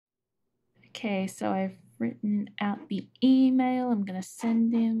Okay, so I've written out the email I'm going to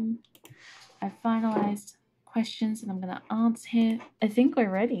send him. I've finalised questions and I'm going to answer him. I think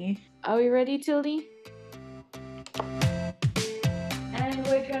we're ready. Are we ready, Tildy? And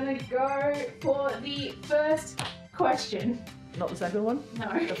we're going to go for the first question. Not the second one?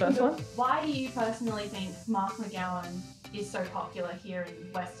 No. The first one? Why do you personally think Mark McGowan is so popular here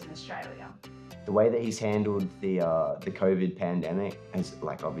in Western Australia? The way that he's handled the COVID pandemic has,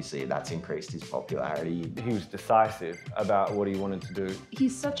 like, obviously that's increased his popularity. He was decisive about what he wanted to do.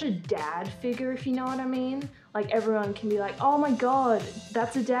 He's such a dad figure, if you know what I mean. Like, everyone can be like, oh my God,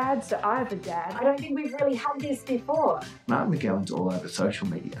 that's a dad, so I have a dad. I don't think we've really had this before. Mark McGowan's all over social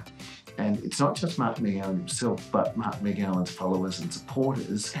media. And it's not just Mark McGowan himself, but Mark McGowan's followers and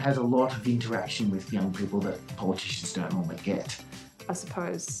supporters has a lot of interaction with young people that politicians don't normally get. I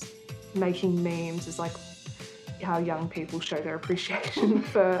suppose making memes is like how young people show their appreciation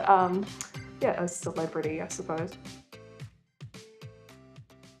for, a celebrity, I suppose.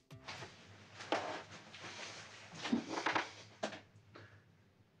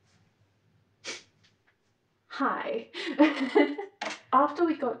 Hi. After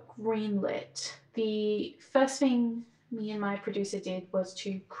we got greenlit, the first thing me and my producer did was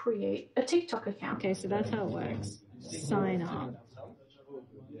to create a TikTok account. Okay, so that's how it works. Sign up.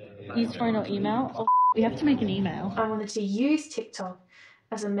 Use phone or email. Oh, we have to make an email. I wanted to use TikTok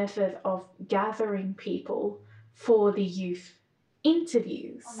as a method of gathering people for the youth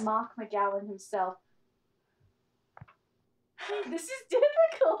interviews. Mark McGowan himself. This is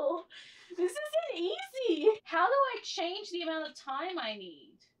difficult. This isn't easy. How do I change the amount of time I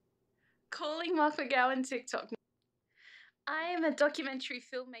need? Calling Mark McGowan TikTok. I am a documentary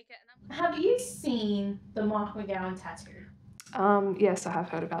filmmaker and Have you seen the Mark McGowan tattoo? Yes, I have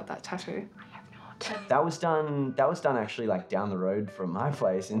heard about that tattoo. I have not. That was done actually like down the road from my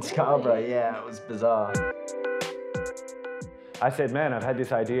place in Scarborough. Yeah, it was bizarre. I said, man, I've had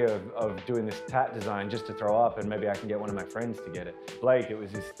this idea of doing this tat design just to throw up and maybe I can get one of my friends to get it. Blake, it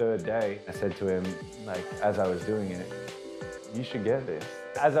was his third day. I said to him, like, as I was doing it, you should get this.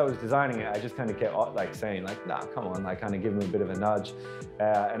 As I was designing it, I just kind of kept like saying, like, nah, come on, like kind of give him a bit of a nudge.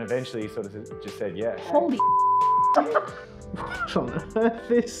 And eventually he sort of just said yes. Holy What on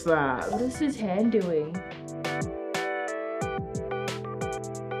earth is that? What is his hand doing?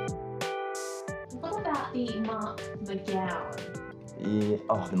 What about the Mark McGowan? Yeah.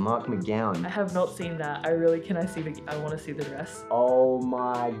 Oh, the Mark McGowan. I have not seen that. I want to see the rest. Oh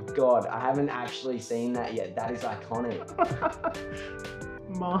my God, I haven't actually seen that yet. That is iconic.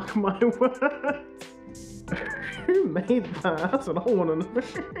 Mark my words. Who made that? That's what I want to know.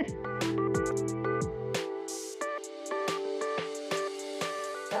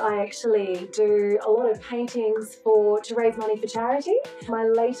 I actually do a lot of paintings to raise money for charity. My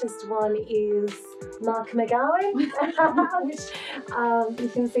latest one is Mark McGowan, which you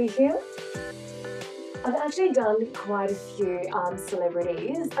can see here. I've actually done quite a few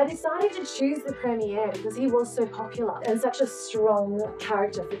celebrities. I decided to choose the Premier because he was so popular and such a strong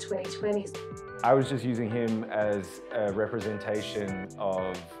character for 2020. I was just using him as a representation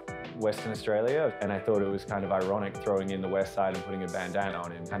of Western Australia, and I thought it was kind of ironic throwing in the West Side and putting a bandana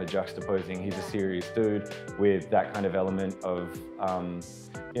on him, kind of juxtaposing he's a serious dude with that kind of element of,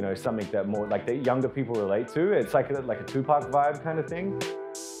 you know, something that more like the younger people relate to. It's like a Tupac vibe kind of thing.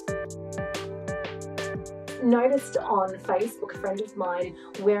 Noticed on Facebook a friend of mine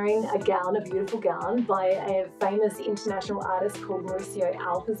wearing a gown, a beautiful gown by a famous international artist called Mauricio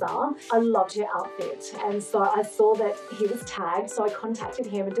Alcazar. I loved her outfit, and so I saw that he was tagged, so I contacted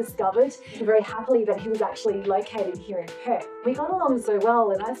him and discovered very happily that he was actually located here in Perth. We got along so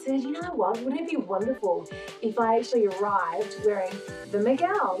well, and I said, you know what, wouldn't it be wonderful if I actually arrived wearing the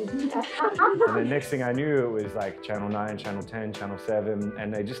McGowan? And the next thing I knew, it was like Channel 9, Channel 10, Channel 7,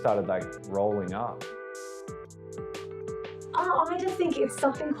 and they just started like rolling up. I just think it's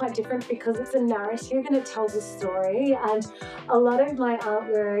something quite different because it's a narrative and it tells a story, and a lot of my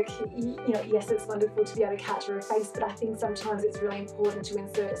artwork, you know, yes, it's wonderful to be able to capture a face, but I think sometimes it's really important to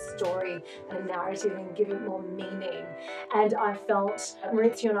insert a story and a narrative and give it more meaning. And I felt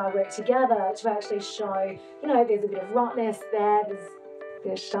Maurizio and I worked together to actually show, you know, there's a bit of rottenness there,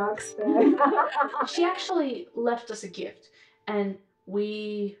 there's sharks there. She actually left us a gift and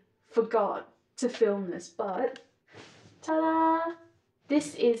we forgot to film this, but ta-da!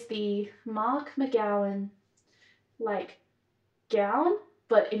 This is the Mark McGowan, like, gown,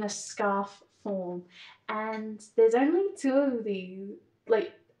 but in a scarf form. And there's only two of these,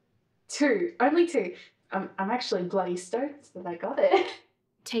 like, only two. I'm actually bloody stoked that I got it.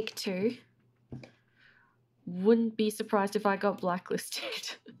 Take two. Wouldn't be surprised if I got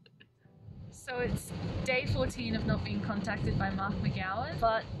blacklisted. So it's day 14 of not being contacted by Mark McGowan,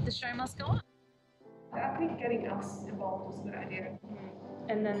 but the show must go on. I think getting us involved was a good idea.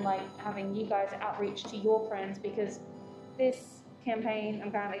 And then like having you guys outreach to your friends, because this campaign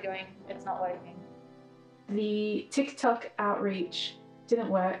I'm currently doing, it's not working. The TikTok outreach didn't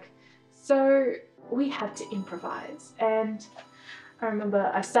work, so we had to improvise. And I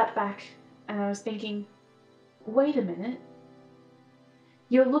remember I sat back and I was thinking, wait a minute,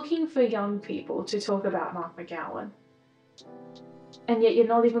 you're looking for young people to talk about Mark McGowan, and yet you're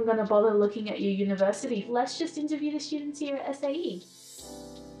not even going to bother looking at your university. Let's just interview the students here at SAE.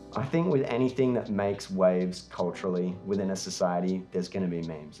 I think with anything that makes waves culturally within a society, there's going to be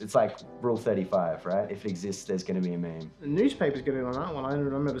memes. It's like Rule 35, right? If it exists, there's going to be a meme. The newspapers get in on that one. I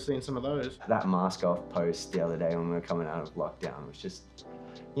remember seeing some of those. That mask off post the other day when we were coming out of lockdown was just,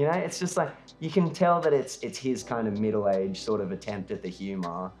 you know, it's just like, you can tell that it's his kind of middle-aged sort of attempt at the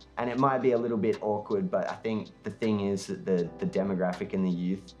humor, and it might be a little bit awkward, but I think the thing is that the demographic and the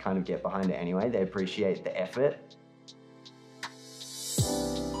youth kind of get behind it anyway. They appreciate the effort.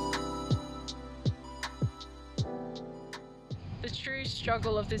 The true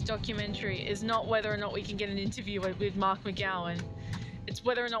struggle of this documentary is not whether or not we can get an interview with Mark McGowan. It's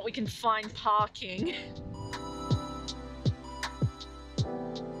whether or not we can find parking.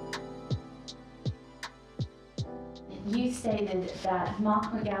 You stated that Mark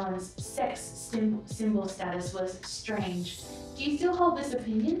McGowan's sex symbol status was strange. Do you still hold this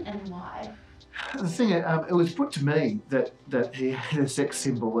opinion, and why? The thing, it was put to me that he had a sex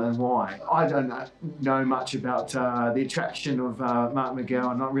symbol, and why. I don't know much about the attraction of Mark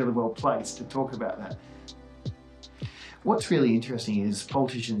McGowan, not really well placed to talk about that. What's really interesting is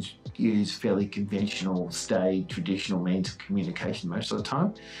politicians use fairly conventional, staid, traditional means of communication most of the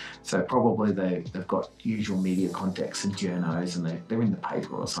time. So probably they've got usual media contacts and journos, and they're in the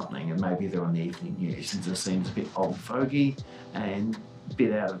paper or something, and maybe they're on the evening news. It just seems a bit old fogey and a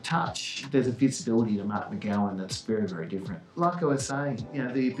bit out of touch. There's a visibility to Mark McGowan that's very, very different. Like I was saying, you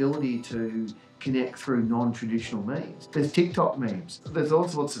know, the ability to connect through non-traditional means. There's TikTok memes. There's all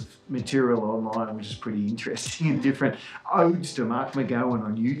sorts of material online which is pretty interesting, and different odes to Mark McGowan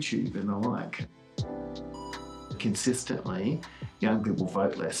on YouTube and the like. Consistently, young people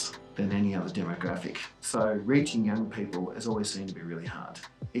vote less than any other demographic. So reaching young people has always seemed to be really hard.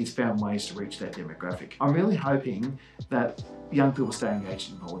 He's found ways to reach that demographic. I'm really hoping that young people stay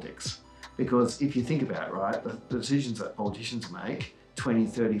engaged in politics, because if you think about it, right, the decisions that politicians make 20,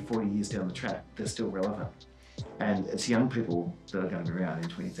 30, 40 years down the track, they're still relevant. And it's young people that are going to be around in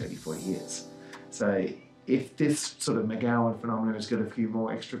 20, 30, 40 years. So if this sort of McGowan phenomenon has got a few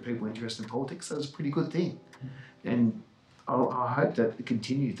more extra people interested in politics, that's a pretty good thing. And I hope that it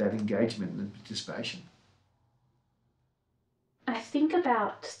continues that engagement and participation. I think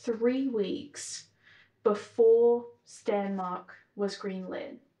about 3 weeks before Stan Mark was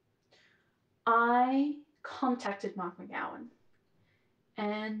greenlit, I contacted Mark McGowan,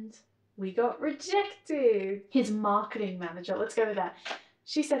 and we got rejected. His marketing manager, let's go with that,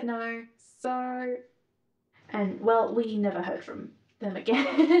 she said no, so... And, well, we never heard from them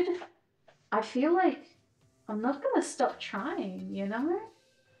again. I feel like I'm not gonna stop trying, you know?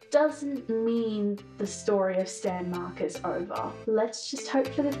 Doesn't mean the story of Stan Mark is over. Let's just hope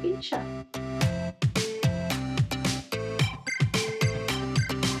for the future.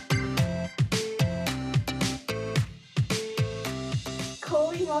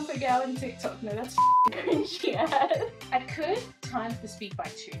 Calling Mark McGowan TikTok, no, that's cringy. I could time the speak by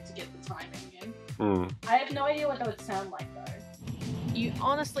 2 to get the timing in. I have no idea what that would sound like though. You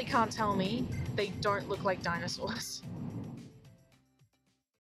honestly can't tell me they don't look like dinosaurs.